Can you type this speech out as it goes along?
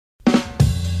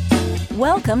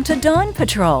Welcome to Dawn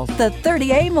Patrol, the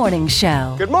 30A Morning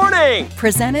Show. Good morning!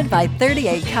 Presented by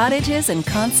 38 Cottages and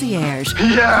Concierge.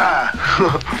 Yeah!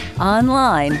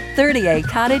 Online,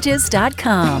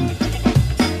 38cottages.com.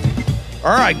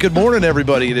 All right, good morning,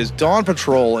 everybody. It is Dawn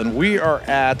Patrol, and we are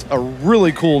at a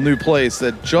really cool new place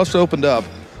that just opened up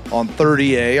on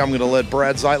 30A. I'm going to let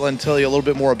Brad Zeitlin tell you a little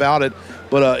bit more about it,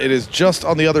 but it is just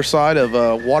on the other side of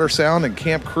Water Sound and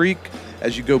Camp Creek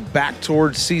as you go back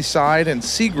towards Seaside and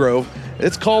Seagrove.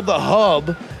 It's called The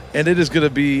Hub, and it is going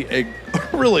to be a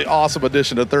really awesome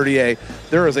addition to 30A.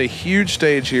 There is a huge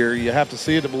stage here. You have to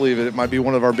see it to believe it. It might be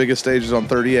one of our biggest stages on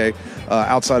 30A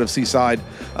outside of Seaside,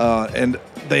 and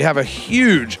they have a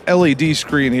huge LED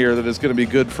screen here that is going to be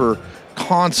good for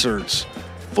concerts,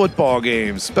 football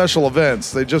games, special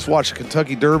events. They just watched the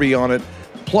Kentucky Derby on it,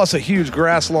 plus a huge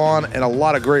grass lawn and a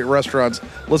lot of great restaurants.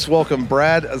 Let's welcome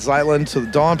Brad Zeitlin to the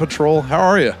Dawn Patrol. How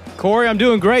are you? Corey, I'm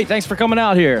doing great. Thanks for coming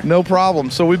out here. No problem.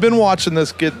 So we've been watching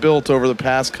this get built over the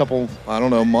past couple,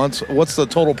 months. What's the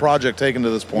total project taken to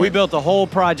this point? We built the whole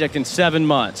project in 7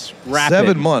 months. Rapid.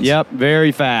 7 months? Yep,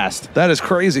 very fast. That is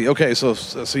crazy. Okay, so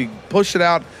you pushed it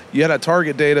out. You had a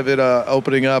target date of it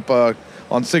opening up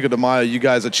on Cinco de Mayo. You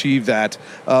guys achieved that.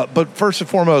 But first and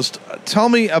foremost, tell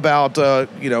me about,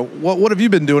 what have you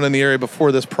been doing in the area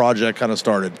before this project kind of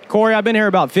started? Corey, I've been here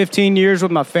about 15 years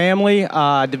with my family.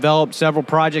 Developed several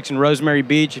projects in Rosemary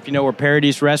Beach, if you know where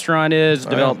Paradise Restaurant is.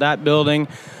 Developed that building.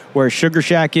 Where Sugar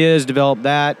Shack is, developed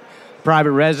that.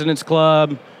 Private Residence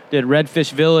Club. Did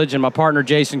Redfish Village. And my partner,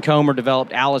 Jason Comer,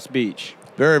 developed Alice Beach.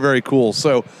 Very, very cool.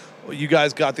 So you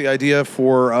guys got the idea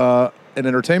for an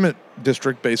entertainment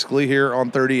district basically here on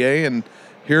 30A, and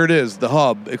here it is, the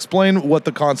Hub. Explain what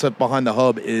the concept behind the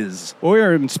Hub is. Well, we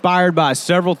were inspired by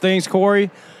several things,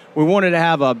 Corey. We wanted to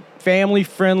have a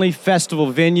family-friendly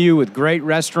festival venue with great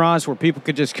restaurants where people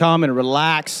could just come and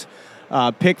relax,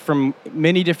 pick from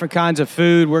many different kinds of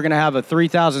food. We're going to have a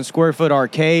 3,000 square foot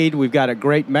arcade. We've got a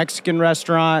great Mexican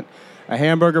restaurant, a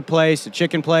hamburger place, a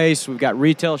chicken place. We've got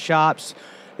retail shops.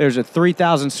 There's a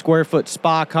 3,000 square foot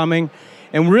spa coming.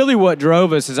 And really what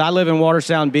drove us is I live in Water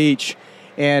Sound Beach,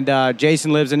 and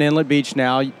Jason lives in Inlet Beach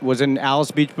now, was in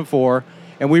Alice Beach before,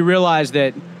 and we realized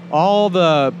that all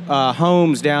the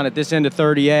homes down at this end of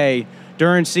 30A,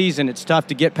 during season, it's tough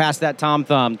to get past that Tom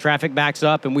Thumb. Traffic backs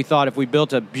up, and we thought if we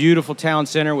built a beautiful town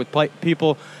center with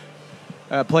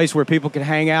a place where people could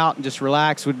hang out and just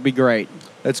relax would be great.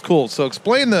 That's cool. So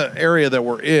explain the area that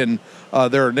we're in.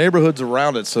 There are neighborhoods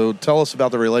around it, so tell us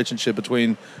about the relationship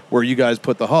between where you guys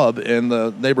put the Hub and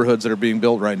the neighborhoods that are being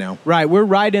built right now. Right. We're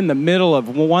right in the middle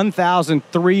of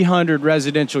 1,300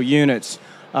 residential units.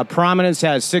 Prominence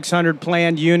has 600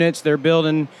 planned units. They're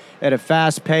building at a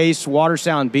fast pace. Water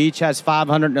Sound Beach has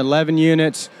 511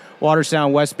 units. Water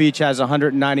Sound West Beach has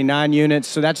 199 units.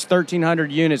 So that's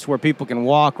 1,300 units where people can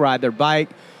walk, ride their bike,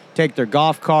 take their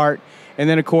golf cart. And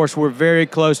then, of course, we're very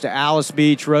close to Alice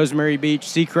Beach, Rosemary Beach,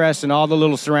 Seacrest, and all the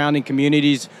little surrounding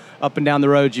communities up and down the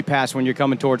roads you pass when you're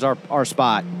coming towards our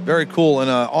spot. Very cool.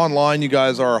 And online, you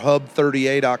guys are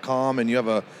hub30a.com, and you have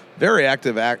a very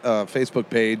active Facebook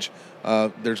page.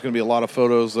 There's going to be a lot of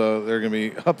photos. They're going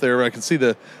to be up there. I can see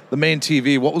the main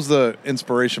TV. What was the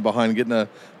inspiration behind getting a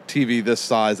TV this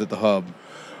size at the Hub?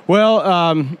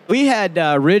 Well, we had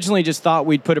originally just thought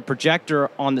we'd put a projector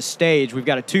on the stage. We've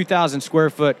got a 2,000 square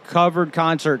foot covered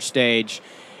concert stage,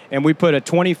 and we put a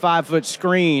 25-foot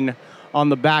screen on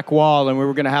the back wall, and we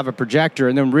were going to have a projector,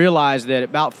 and then realized that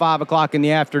about 5 o'clock in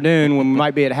the afternoon, when we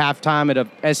might be at halftime at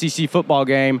a SEC football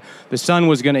game, the sun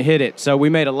was going to hit it. So we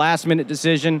made a last-minute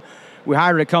decision. We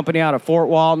hired a company out of Fort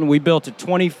Walton. We built a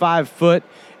 25-foot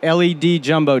LED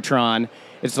Jumbotron.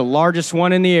 It's the largest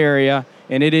one in the area,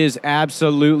 and it is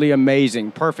absolutely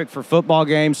amazing. Perfect for football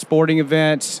games, sporting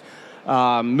events,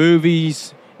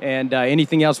 movies, and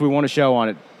anything else we want to show on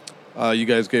it. You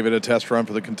guys gave it a test run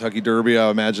for the Kentucky Derby. I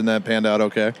imagine that panned out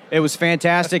okay. It was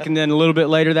fantastic, and then a little bit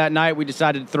later that night, we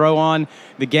decided to throw on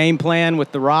the game plan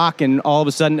with The Rock, and all of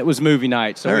a sudden it was movie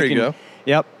night. So there you go.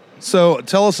 Yep. So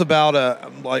tell us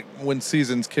about when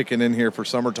season's kicking in here for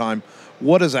summertime.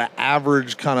 What does an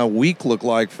average kind of week look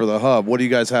like for the Hub? What do you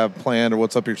guys have planned, or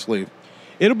what's up your sleeve?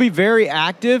 It'll be very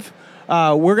active.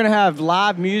 We're going to have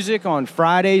live music on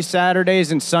Fridays,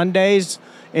 Saturdays, and Sundays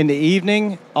in the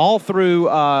evening, all through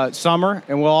summer.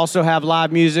 And we'll also have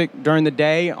live music during the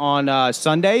day on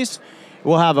Sundays.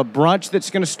 We'll have a brunch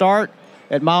that's going to start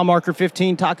at mile marker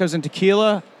 15 Tacos and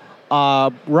Tequila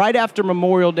right after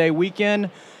Memorial Day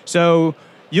weekend. So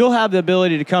you'll have the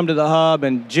ability to come to the Hub,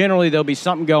 and generally there'll be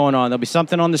something going on. There'll be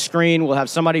something on the screen. We'll have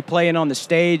somebody playing on the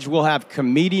stage. We'll have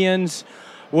comedians.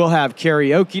 We'll have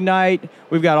karaoke night.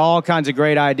 We've got all kinds of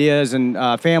great ideas and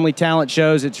family talent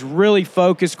shows. It's really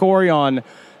focused, Corey, on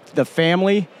the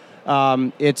family.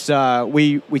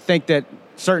 We think that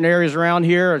certain areas around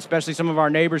here, especially some of our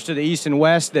neighbors to the east and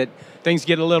west, that things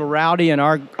get a little rowdy, and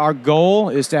our goal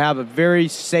is to have a very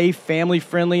safe,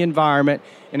 family-friendly environment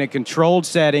in a controlled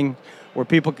setting where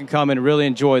people can come and really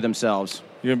enjoy themselves.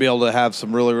 You're going to be able to have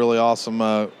some really, really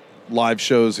awesome live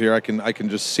shows here. I can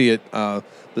just see it.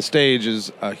 The stage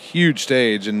is a huge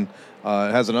stage, and it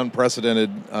has an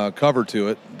unprecedented cover to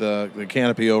it. The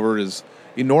canopy over it is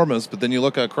enormous, but then you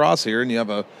look across here, and you have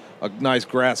a nice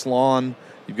grass lawn.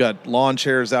 You've got lawn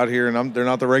chairs out here, and they're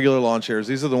not the regular lawn chairs.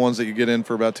 These are the ones that you get in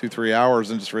for about 2-3 hours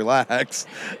and just relax.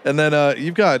 And then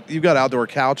you've got outdoor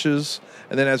couches.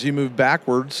 And then as you move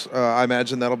backwards, I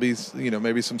imagine that'll be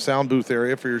maybe some sound booth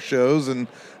area for your shows, and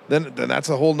then that's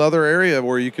a whole nother area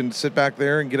where you can sit back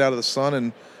there and get out of the sun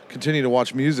and continue to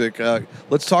watch music.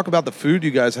 Let's talk about the food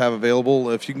you guys have available.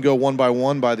 If you can go one by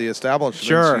one by the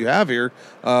establishments you have here,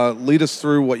 lead us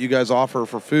through what you guys offer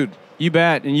for food. You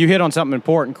bet, and you hit on something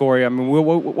important, Corey. I mean,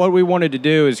 what we wanted to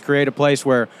do is create a place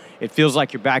where it feels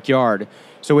like your backyard.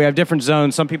 So we have different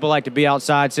zones. Some people like to be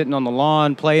outside, sitting on the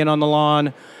lawn, playing on the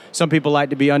lawn. Some people like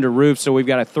to be under roofs, so we've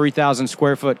got a 3,000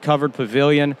 square foot covered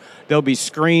pavilion. There'll be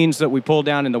screens that we pull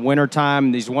down in the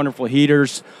wintertime, these wonderful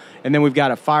heaters. And then we've got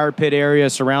a fire pit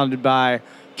area surrounded by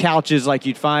couches like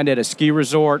you'd find at a ski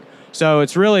resort. So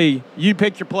it's really, you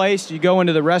pick your place, you go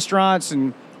into the restaurants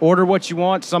and order what you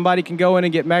want. Somebody can go in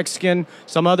and get Mexican.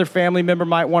 Some other family member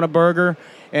might want a burger.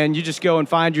 And you just go and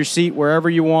find your seat wherever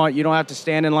you want. You don't have to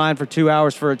stand in line for 2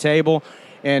 hours for a table.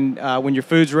 And when your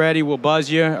food's ready, we'll buzz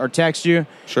you or text you.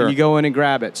 Sure. And you go in and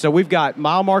grab it. So we've got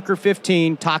Mile Marker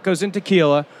 15, Tacos and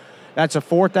Tequila. That's a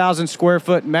 4,000 square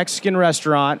foot Mexican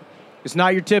restaurant. It's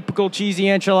not your typical cheesy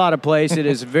enchilada place. It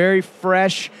is very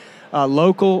fresh,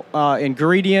 local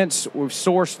ingredients. We've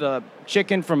sourced the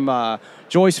chicken from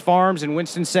Joyce Farms in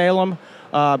Winston-Salem.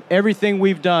 Everything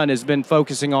we've done has been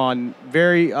focusing on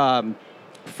very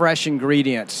fresh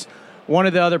ingredients. One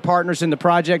of the other partners in the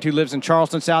project who lives in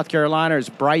Charleston, South Carolina is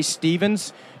Bryce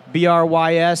Stevens,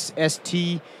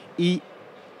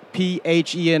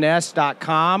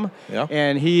 BryStephenes.com. Yeah.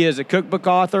 And he is a cookbook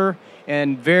author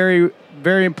and very,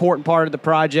 very important part of the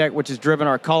project, which has driven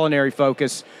our culinary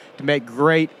focus to make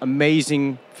great,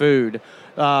 amazing food.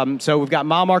 So we've got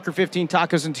Mile Marker 15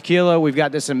 Tacos and Tequila. We've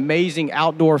got this amazing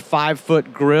outdoor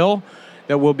 5-foot grill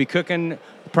that we'll be cooking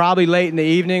probably late in the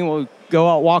evening. We'll go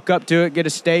out, walk up to it, get a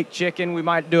steak, chicken. We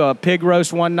might do a pig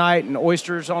roast one night and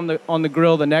oysters on the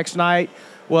grill the next night.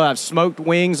 We'll have smoked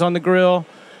wings on the grill.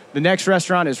 The next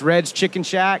restaurant is Red's Chicken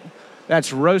Shack.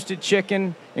 That's roasted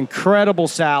chicken, incredible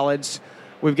salads.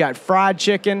 We've got fried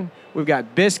chicken. We've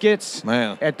got biscuits.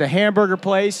 Man. At the hamburger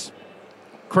place,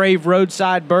 Crave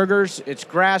Roadside Burgers. It's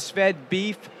grass-fed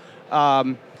beef.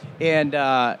 And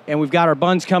we've got our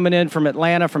buns coming in from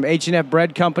Atlanta from H&F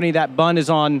Bread Company. That bun is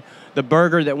on the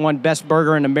burger that won Best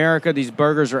Burger in America. These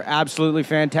burgers are absolutely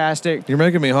fantastic. You're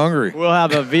making me hungry. We'll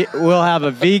have a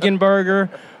vegan burger.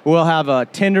 We'll have a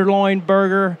tenderloin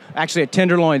burger, actually a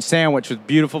tenderloin sandwich with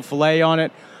beautiful filet on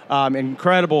it,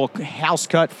 incredible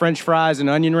house-cut French fries and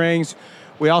onion rings.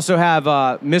 We also have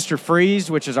Mr.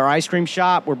 Freeze, which is our ice cream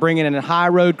shop. We're bringing in a High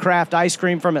Road Craft ice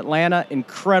cream from Atlanta.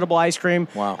 Incredible ice cream.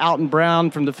 Wow. Alton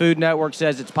Brown from the Food Network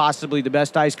says it's possibly the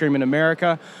best ice cream in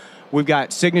America. We've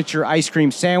got signature ice cream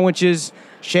sandwiches,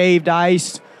 shaved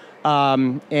ice,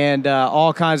 and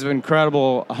all kinds of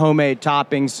incredible homemade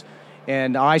toppings.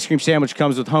 And our ice cream sandwich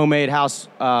comes with homemade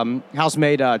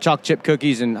house-made chocolate chip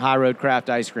cookies and High Road Craft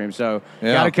ice cream. So you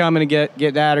got to come in and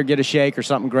get that or get a shake or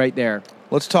something great there.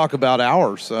 Let's talk about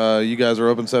hours. You guys are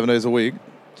open 7 days a week.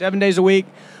 7 days a week.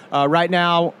 Right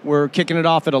now, we're kicking it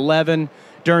off at 11.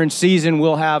 During season,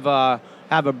 we'll have a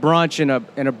brunch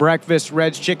and a breakfast.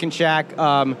 Red's Chicken Shack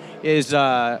is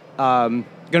going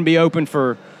to be open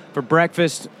for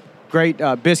breakfast. Great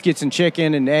biscuits and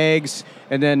chicken and eggs.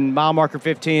 And then Mile Marker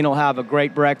 15 will have a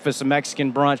great breakfast, a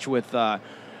Mexican brunch with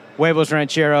huevos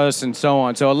rancheros and so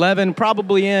on. So 11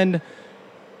 probably end.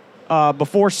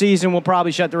 Before season, we'll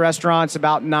probably shut the restaurants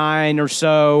about 9 or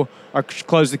so, or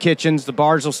close the kitchens. The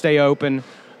bars will stay open.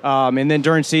 And then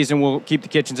during season, we'll keep the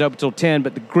kitchens open until 10,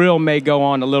 but the grill may go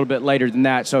on a little bit later than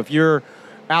that. So if you're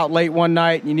out late one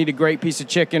night and you need a great piece of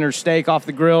chicken or steak off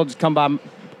the grill, just come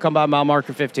by Mile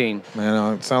Marker 15.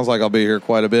 Man, it sounds like I'll be here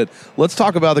quite a bit. Let's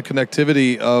talk about the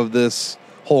connectivity of this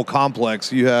whole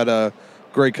complex. You had a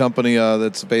great company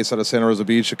that's based out of Santa Rosa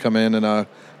Beach to come in and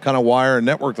kind of wire and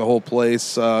network the whole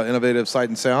place. Innovative Sight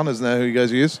and Sound, isn't that who you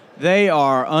guys use? They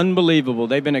are unbelievable.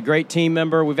 They've been a great team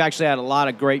member. We've actually had a lot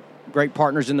of great great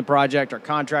partners in the project. Our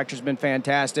contractor's been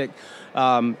fantastic.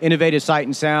 Innovative Sight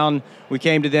and Sound. We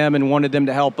came to them and wanted them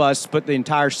to help us put the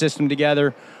entire system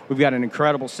together. We've got an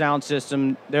incredible sound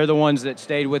system. They're the ones that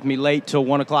stayed with me late till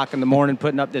 1 o'clock in the morning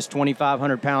putting up this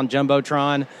 2,500-pound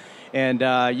Jumbotron. And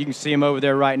you can see them over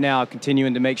there right now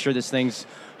continuing to make sure this thing's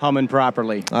humming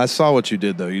properly. I saw what you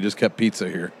did, though. You just kept pizza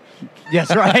here.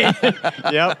 Yes, right.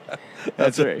 Yep.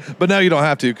 That's right. But now you don't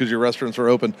have to because your restaurants are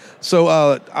open. So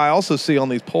I also see on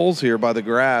these poles here by the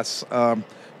grass,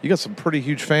 you got some pretty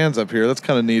huge fans up here. That's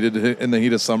kind of needed in the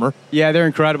heat of summer. Yeah, they're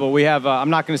incredible. We have, I'm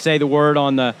not going to say the word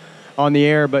on the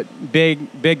air, but big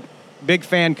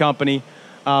fan company.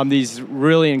 These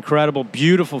really incredible,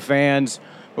 beautiful fans.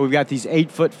 We've got these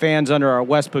 8-foot fans under our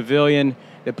West Pavilion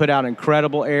that put out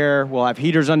incredible air. We'll have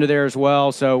heaters under there as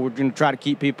well. So we're going to try to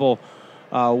keep people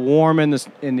warm in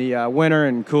the winter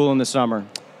and cool in the summer.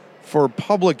 For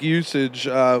public usage,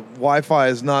 Wi-Fi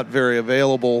is not very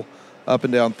available up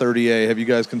and down 30A. Have you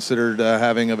guys considered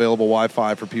having available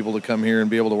Wi-Fi for people to come here and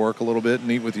be able to work a little bit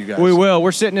and eat with you guys? We will.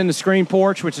 We're sitting in the screen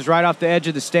porch, which is right off the edge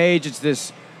of the stage. It's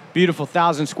this beautiful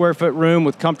 1,000-square-foot room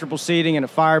with comfortable seating and a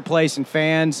fireplace and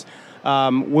fans.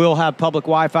 We'll have public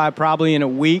Wi-Fi probably in a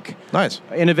week. Nice.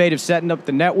 Innovative setting up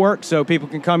the network so people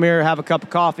can come here, have a cup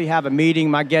of coffee, have a meeting.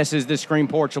 My guess is this screen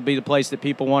porch will be the place that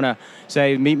people want to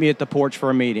say, meet me at the porch for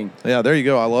a meeting. Yeah, there you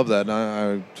go. I love that. And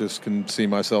I just can see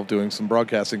myself doing some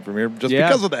broadcasting from here just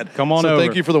because of that. Come on over. over.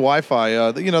 Thank you for the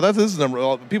Wi-Fi. This is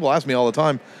number. People ask me all the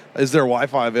time, is there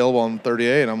Wi-Fi available on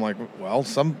 30A? And I'm like, well,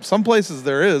 some places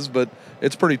there is, but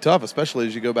it's pretty tough, especially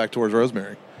as you go back towards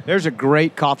Rosemary. There's a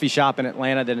great coffee shop in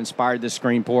Atlanta that inspired this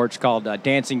screen porch called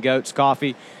Dancing Goats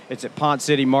Coffee. It's at Ponce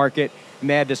City Market, and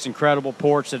they had this incredible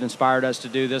porch that inspired us to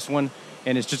do this one.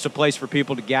 And it's just a place for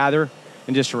people to gather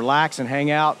and just relax and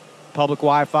hang out. Public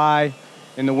Wi-Fi.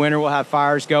 In the winter, we'll have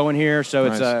fires going here, so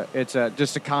nice. it's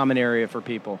just a common area for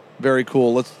people. Very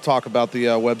cool. Let's talk about the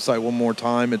website one more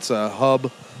time. It's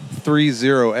Hub30A,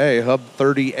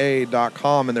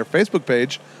 hub30a.com, and their Facebook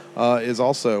page is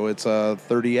also, it's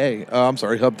 30A. I'm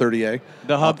sorry, Hub 30A.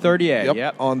 The Hub 30A,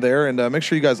 yep. On there. And make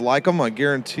sure you guys like them. I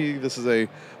guarantee this is a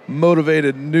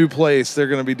motivated new place. They're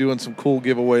going to be doing some cool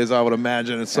giveaways, I would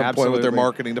imagine, at some point with their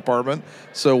marketing department.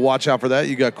 So watch out for that.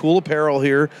 You got cool apparel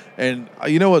here. And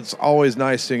you know what's always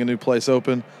nice seeing a new place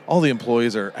open? All the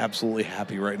employees are absolutely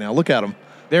happy right now. Look at them.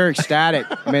 They're ecstatic.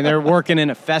 I mean, they're working in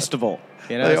a festival.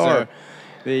 You know,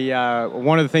 they are.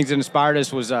 One of the things that inspired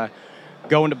us was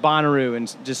going to Bonnaroo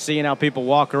and just seeing how people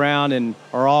walk around and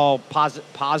are all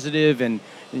positive and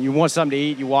you want something to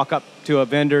eat, you walk up to a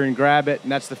vendor and grab it,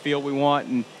 and that's the feel we want.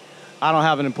 And I don't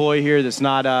have an employee here that's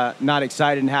not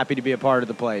excited and happy to be a part of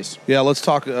the place. Yeah, let's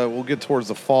talk. We'll get towards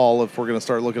the fall if we're going to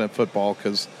start looking at football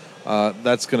because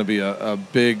that's going to be a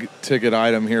big ticket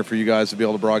item here for you guys to be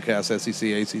able to broadcast SEC,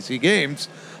 ACC games.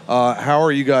 How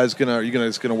are you guys going to? Are you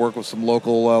going to work with some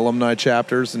local alumni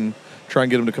chapters and try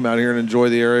and get them to come out here and enjoy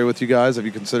the area with you guys? Have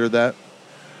you considered that?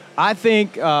 I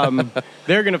think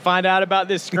they're going to find out about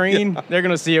this screen. Yeah. They're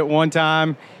going to see it one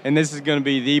time, and this is going to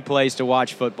be the place to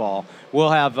watch football.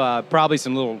 We'll have probably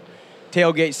some little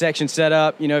tailgate section set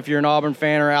up. You know, if you're an Auburn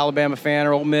fan or Alabama fan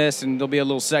or Ole Miss, and there'll be a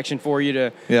little section for you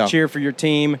to cheer for your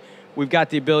team. We've got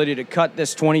the ability to cut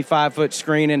this 25-foot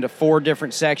screen into 4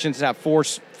 different sections, have four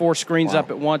screens up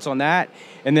at once on that.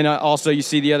 And then also you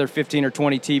see the other 15 or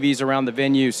 20 TVs around the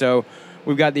venue. So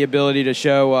we've got the ability to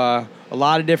show a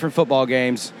lot of different football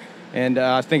games. And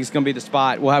I think it's going to be the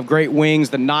spot. We'll have great wings.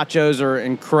 The nachos are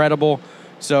incredible.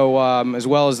 So as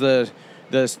well as the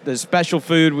special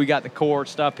food, we got the core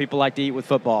stuff people like to eat with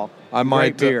football. I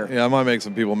might make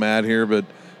some people mad here, but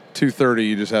 2:30,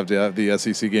 you just have to have the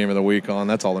SEC game of the week on.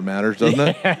 That's all that matters, doesn't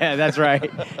it? Yeah, that's right,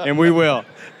 and we will.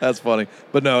 That's funny,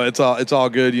 but no, it's all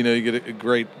good. You know, you get a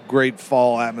great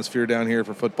fall atmosphere down here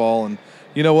for football, and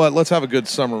you know what? Let's have a good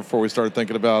summer before we start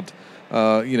thinking about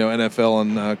NFL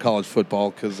and college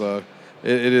football because it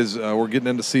is we're getting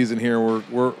into season here.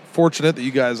 We're fortunate that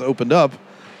you guys opened up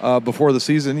before the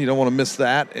season. You don't want to miss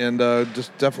that, and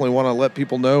just definitely want to let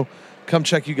people know. Come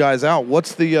check you guys out.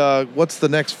 What's the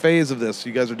next phase of this?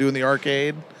 You guys are doing the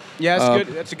arcade? Yeah, that's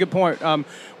good. That's a good point.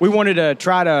 We wanted to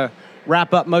try to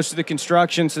wrap up most of the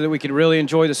construction so that we could really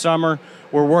enjoy the summer.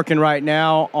 We're working right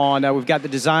now on, we've got the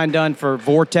design done for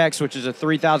Vortex, which is a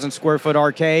 3,000 square foot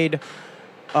arcade.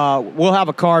 We'll have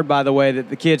a card, by the way, that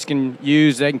the kids can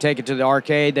use. They can take it to the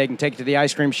arcade. They can take it to the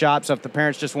ice cream shop. So if the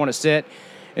parents just want to sit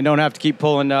and don't have to keep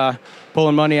pulling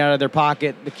money out of their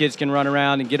pocket, the kids can run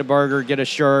around and get a burger, get a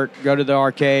shirt, go to the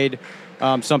arcade,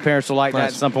 Some parents will like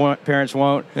Nice. that, some parents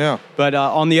won't. Yeah. But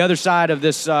on the other side of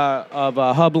this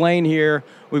Hub Lane here,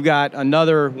 we've got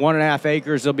another 1.5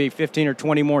 acres. There'll be 15 or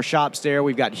 20 more shops there.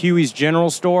 We've got Huey's General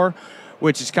Store,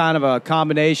 which is kind of a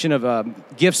combination of a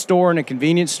gift store and a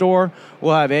convenience store.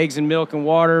 We'll have eggs and milk and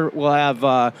water. We'll have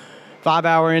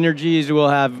 5-hour energies. We'll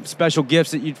have special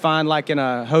gifts that you'd find like in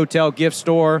a hotel gift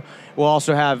store. We'll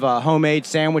also have homemade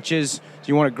sandwiches. So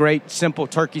you want a great, simple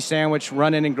turkey sandwich,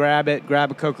 run in and grab it,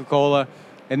 grab a Coca-Cola.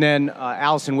 And then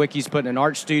Allison Wickey's putting an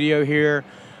art studio here.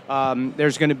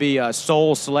 There's going to be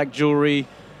Soul Select Jewelry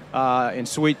and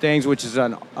Sweet Things, which is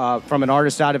from an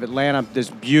artist out of Atlanta, this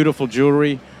beautiful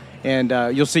jewelry. And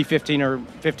you'll see 15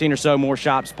 or so more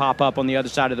shops pop up on the other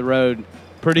side of the road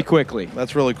pretty quickly.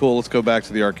 That's really cool. Let's go back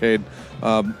to the arcade.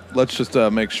 Let's just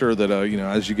make sure that,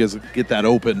 as you guys get that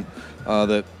open,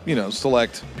 that,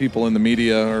 select people in the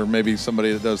media or maybe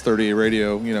somebody that does 38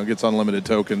 radio, gets unlimited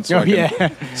tokens. So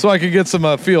so I can get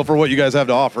some feel for what you guys have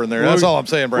to offer in there. That's all I'm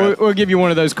saying, Brad. We'll give you one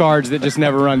of those cards that just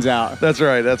never runs out. That's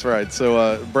right.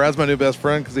 So Brad's my new best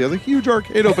friend because he has a huge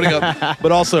arcade opening up,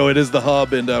 but also it is the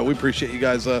hub, and we appreciate you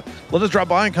guys. Let us drop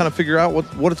by and kind of figure out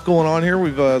what is going on here.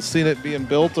 We've seen it being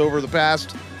built over the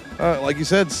past, like you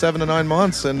said, 7 to 9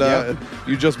 months, and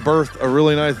you just birthed a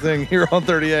really nice thing here on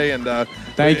 30A, and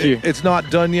thank you. It's not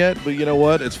done yet, but you know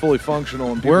what? It's fully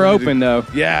functional. And we're open, though.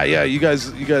 Yeah. You guys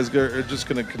are just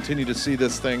going to continue to see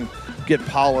this thing get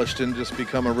polished and just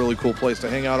become a really cool place to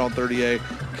hang out on 30A,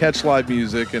 catch live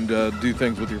music, and do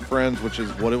things with your friends, which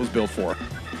is what it was built for.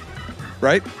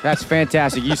 Right? That's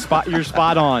fantastic. You're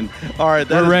spot on. All right,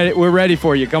 We're ready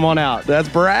for you. Come on out. That's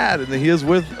Brad, and he is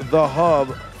with the Hub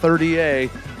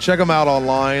 30A. Check them out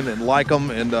online and like them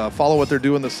and follow what they're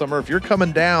doing this summer. If you're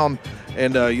coming down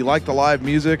and you like the live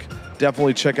music,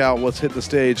 definitely check out what's hit the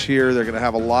stage here. They're going to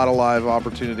have a lot of live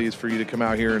opportunities for you to come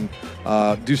out here and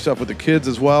do stuff with the kids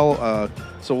as well.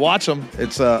 So watch them.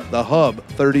 It's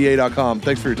thehub38.com.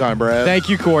 Thanks for your time, Brad. Thank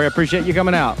you, Corey. I appreciate you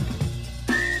coming out.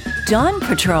 Dawn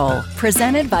Patrol,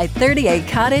 presented by 38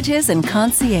 Cottages and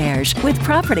Concierge, with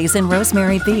properties in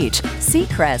Rosemary Beach,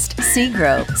 Seacrest,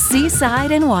 Seagrove,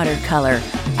 Seaside, and Watercolor.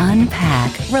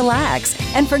 Unpack, relax,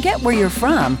 and forget where you're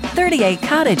from.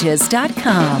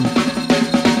 38cottages.com.